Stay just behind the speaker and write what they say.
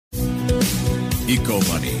Eco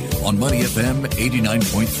Money on Money FM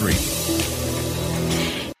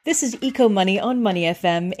 89.3. This is Eco Money on Money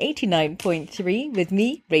FM 89.3 with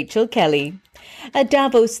me, Rachel Kelly. At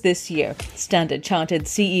Davos this year, Standard Chartered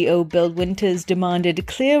CEO Bill Winters demanded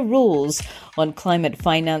clear rules on climate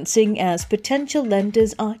financing as potential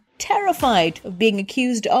lenders are terrified of being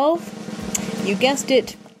accused of, you guessed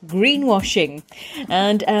it, greenwashing.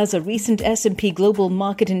 And as a recent S&P Global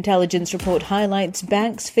Market Intelligence report highlights,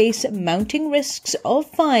 banks face mounting risks of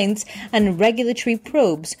fines and regulatory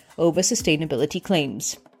probes over sustainability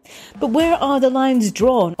claims. But where are the lines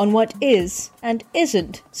drawn on what is and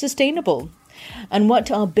isn't sustainable? And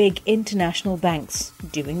what are big international banks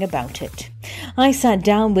doing about it? I sat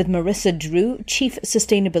down with Marissa Drew, Chief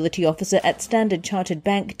Sustainability Officer at Standard Chartered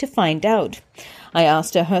Bank, to find out. I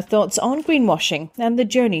asked her thoughts on greenwashing and the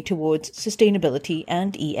journey towards sustainability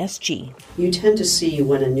and ESG. You tend to see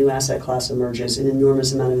when a new asset class emerges an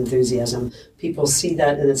enormous amount of enthusiasm. People see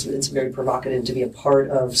that, and it's very provocative to be a part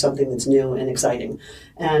of something that's new and exciting.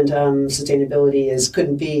 And sustainability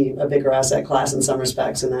couldn't be a bigger asset class in some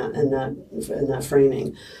respects in that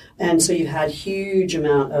framing. And so you had huge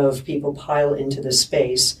amount of people pile into this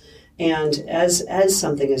space. And as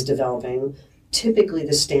something is developing, typically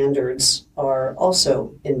the standards are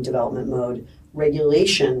also in development mode.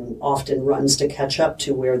 Regulation often runs to catch up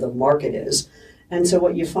to where the market is. And so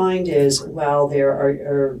what you find is, while there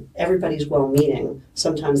are everybody's well-meaning,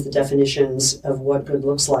 sometimes the definitions of what good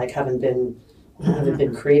looks like haven't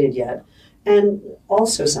been created yet. And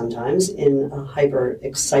also sometimes in a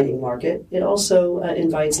hyper-exciting market, it also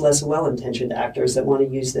invites less well-intentioned actors that want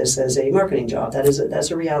to use this as a marketing job. That's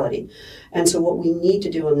a reality. And so what we need to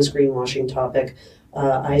do on this greenwashing topic,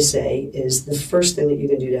 I say, is the first thing that you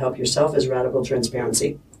can do to help yourself is radical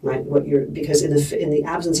transparency, right? Because in the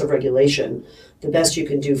absence of regulation, the best you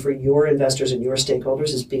can do for your investors and your stakeholders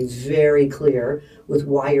is be very clear with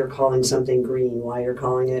why you're calling something green, why you're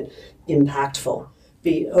calling it impactful.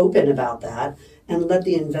 Be open about that and let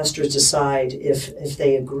the investors decide if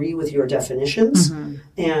they agree with your definitions.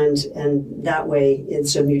 And that way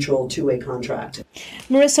it's a mutual two-way contract.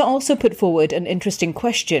 Marissa also put forward an interesting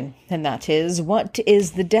question, and that is, what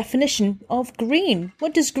is the definition of green?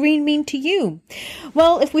 What does green mean to you?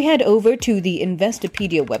 Well, if we head over to the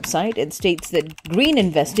Investopedia website, it states that green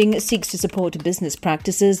investing seeks to support business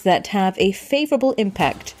practices that have a favorable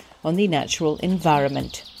impact on the natural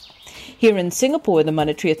environment. Here in Singapore, the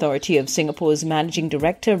Monetary Authority of Singapore's Managing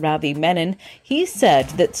Director, Ravi Menon, he said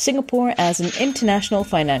that Singapore, as an international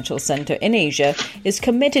financial centre in Asia, is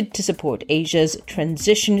committed to support Asia's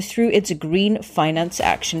transition through its Green Finance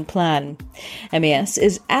Action Plan. MAS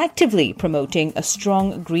is actively promoting a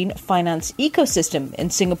strong green finance ecosystem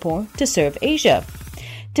in Singapore to serve Asia.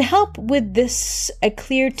 To help with this, a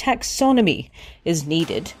clear taxonomy is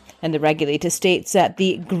needed. And the regulator states that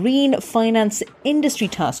the Green Finance Industry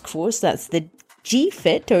Task Force, that's the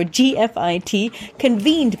GFIT or GFIT,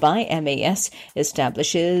 convened by MAS,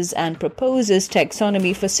 establishes and proposes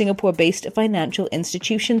taxonomy for Singapore-based financial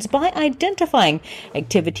institutions by identifying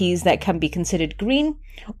activities that can be considered green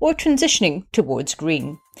or transitioning towards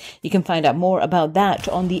green. You can find out more about that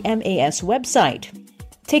on the MAS website.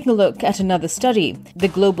 Taking a look at another study, the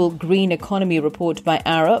Global Green Economy report by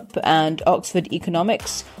Arup and Oxford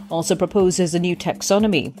Economics also proposes a new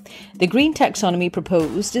taxonomy. The green taxonomy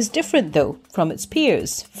proposed is different, though, from its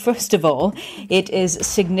peers. First of all, it is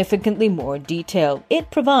significantly more detailed.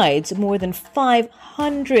 It provides more than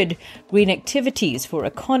 500 green activities for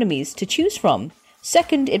economies to choose from.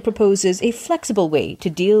 Second, it proposes a flexible way to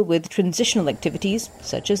deal with transitional activities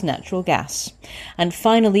such as natural gas. And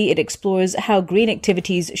finally, it explores how green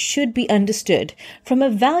activities should be understood from a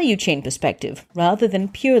value chain perspective rather than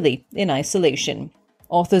purely in isolation.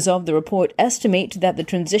 Authors of the report estimate that the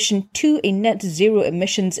transition to a net zero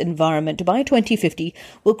emissions environment by 2050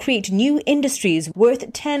 will create new industries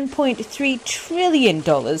worth $10.3 trillion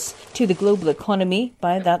to the global economy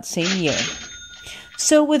by that same year.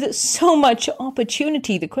 So with so much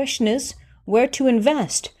opportunity, the question is where to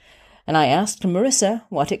invest. And I asked Marissa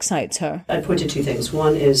what excites her. I point to two things.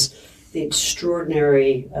 One is the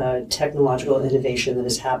extraordinary technological innovation that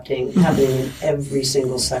is happening in every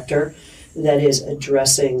single sector that is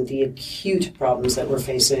addressing the acute problems that we're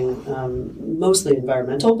facing, mostly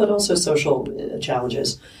environmental, but also social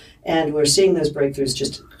challenges. And we're seeing those breakthroughs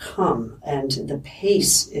just come, and the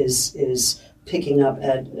pace is picking up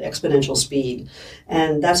at exponential speed.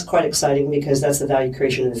 And that's quite exciting because that's the value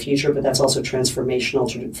creation in the future, but that's also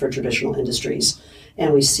transformational for traditional industries.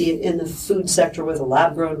 And we see it in the food sector with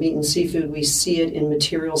lab-grown meat and seafood. We see it in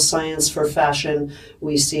material science for fashion.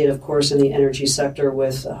 We see it, of course, in the energy sector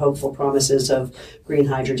with hopeful promises of green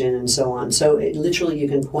hydrogen and so on. So literally you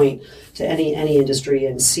can point to any industry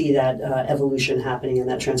and see that evolution happening and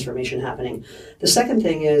that transformation happening. The second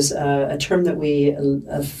thing is a term that we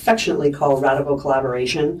affectionately call radical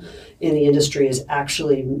collaboration in the industry is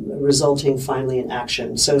actually resulting finally in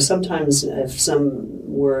action. So sometimes if some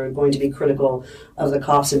were going to be critical of the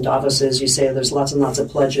COPs and Davoses, you say there's lots and lots of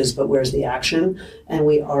pledges, but where's the action? And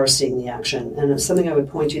we are seeing the action. And it's something I would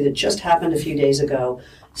point to that just happened a few days ago.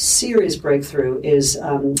 Serious breakthrough is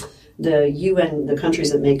the UN, the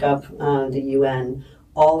countries that make up the UN,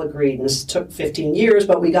 all agreed, and this took 15 years,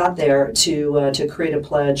 but we got there, to create a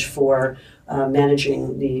pledge for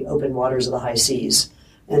managing the open waters of the high seas.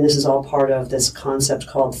 And this is all part of this concept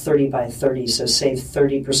called 30 by 30, so save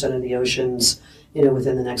 30% of the oceans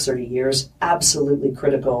within the next 30 years. Absolutely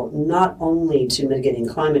critical, not only to mitigating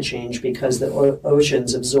climate change, because the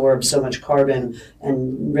oceans absorb so much carbon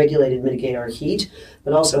and regulate and mitigate our heat,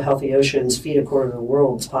 but also healthy oceans feed a quarter of the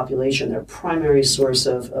world's population. Their primary source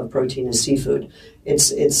of protein is seafood.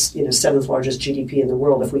 It's seventh largest GDP in the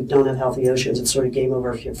world. If we don't have healthy oceans, it's sort of game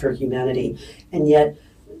over for humanity. And yet,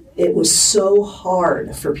 it was so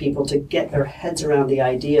hard for people to get their heads around the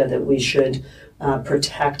idea that we should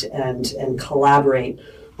protect and collaborate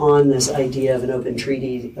on this idea of an open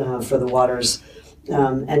treaty for the waters.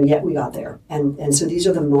 And yet we got there. And so these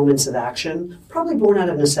are the moments of action, probably born out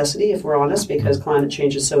of necessity, if we're honest, because climate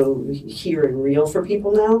change is so here and real for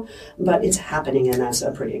people now. But it's happening, and that's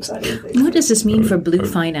a pretty exciting thing. What does this mean for blue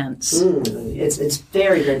finance? It's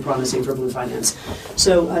very, very promising for blue finance.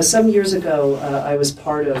 So some years ago, I was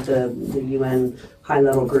part of the UN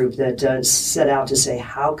high-level group that set out to say,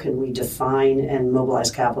 how can we define and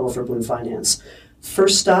mobilize capital for blue finance?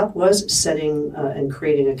 First stop was setting and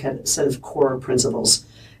creating a set of core principles.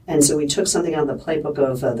 And so we took something out of the playbook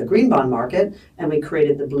of the green bond market, and we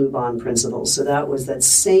created the blue bond principles. So that was that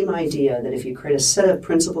same idea that if you create a set of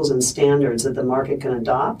principles and standards that the market can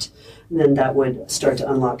adopt, then that would start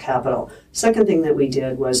to unlock capital. Second thing that we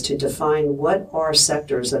did was to define what are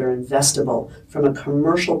sectors that are investable from a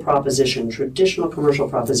commercial proposition, traditional commercial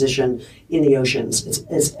proposition in the oceans.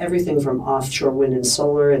 It's everything from offshore wind and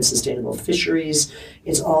solar and sustainable fisheries.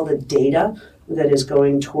 It's all the data that is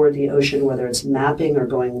going toward the ocean, whether it's mapping or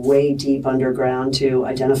going way deep underground to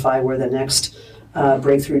identify where the next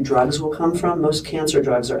breakthrough drugs will come from. Most cancer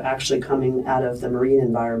drugs are actually coming out of the marine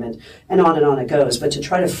environment, and on it goes. But to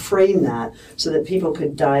try to frame that so that people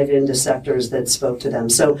could dive into sectors that spoke to them.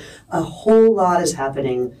 So a whole lot is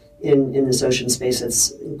happening in this ocean space.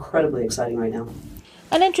 It's incredibly exciting right now.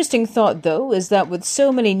 An interesting thought, though, is that with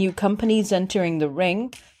so many new companies entering the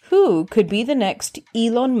ring, who could be the next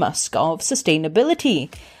Elon Musk of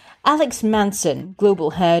sustainability? Alex Manson,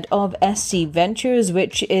 global head of SC Ventures,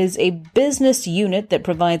 which is a business unit that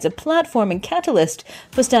provides a platform and catalyst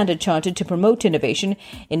for Standard Chartered to promote innovation,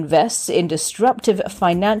 invests in disruptive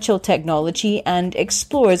financial technology, and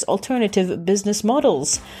explores alternative business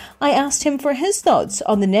models. I asked him for his thoughts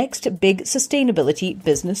on the next big sustainability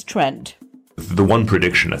business trend. The one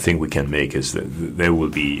prediction I think we can make is that there will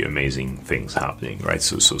be amazing things happening, right?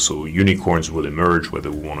 So unicorns will emerge,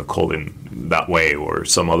 whether we want to call them that way or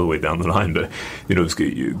some other way down the line. But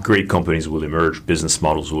great companies will emerge, business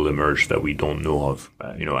models will emerge that we don't know of,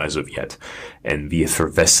 as of yet. And the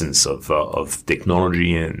effervescence of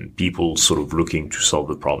technology and people sort of looking to solve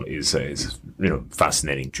the problem is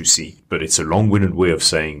fascinating to see. But it's a long-winded way of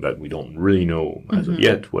saying that we don't really know as of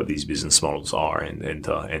yet what these business models are and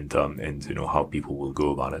how people will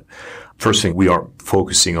go about it. First thing we are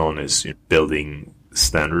focusing on is building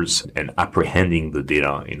standards and apprehending the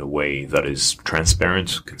data in a way that is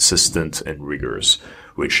transparent, consistent, and rigorous,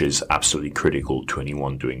 which is absolutely critical to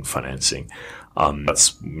anyone doing financing.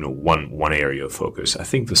 That's one area of focus. I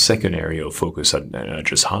think the second area of focus I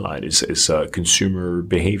just highlight is consumer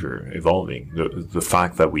behavior evolving. The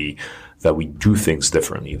fact that we do things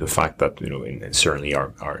differently. The fact that and certainly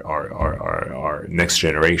our next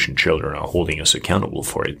generation children are holding us accountable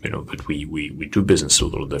for it. But we do business a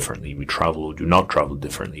little differently. We travel or do not travel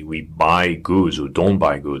differently. We buy goods or don't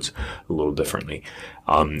buy goods a little differently.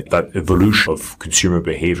 That evolution of consumer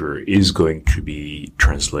behavior is going to be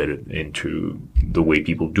translated into the way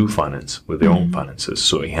people do finance with their own finances.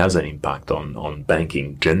 So it has an impact on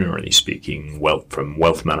banking, generally speaking, from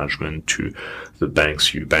wealth management to the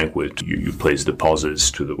banks you bank with, you place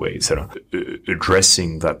deposits to the way, etc.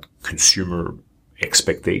 Addressing that consumer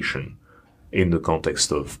expectation in the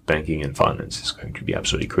context of banking and finance is going to be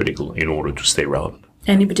absolutely critical in order to stay relevant.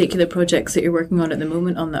 Any particular projects that you're working on at the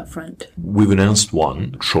moment on that front? We've announced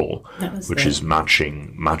one, Troll, which the- is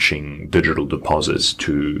matching digital deposits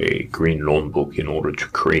to a green loan book in order to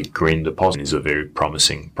create green deposits. It's a very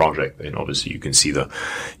promising project, and obviously you can see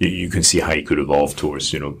how it could evolve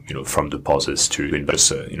towards from deposits to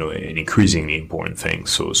invest, an increasingly important thing.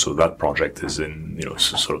 So that project is in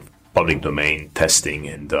sort of public domain testing,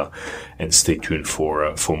 and stay tuned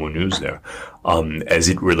for more news there. As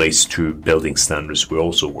it relates to building standards, we're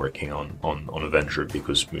also working on a venture,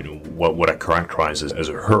 because what I characterize as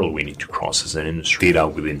a hurdle we need to cross as an industry, data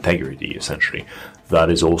with integrity, essentially. That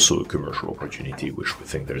is also a commercial opportunity, which we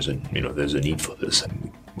think there's a need for this, and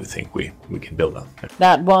we think we can build that.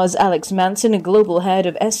 That was Alex Manson, a global head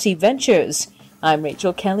of SC Ventures. I'm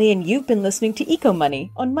Rachel Kelly, and you've been listening to Eco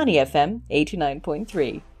Money on Money FM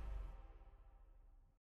 89.3.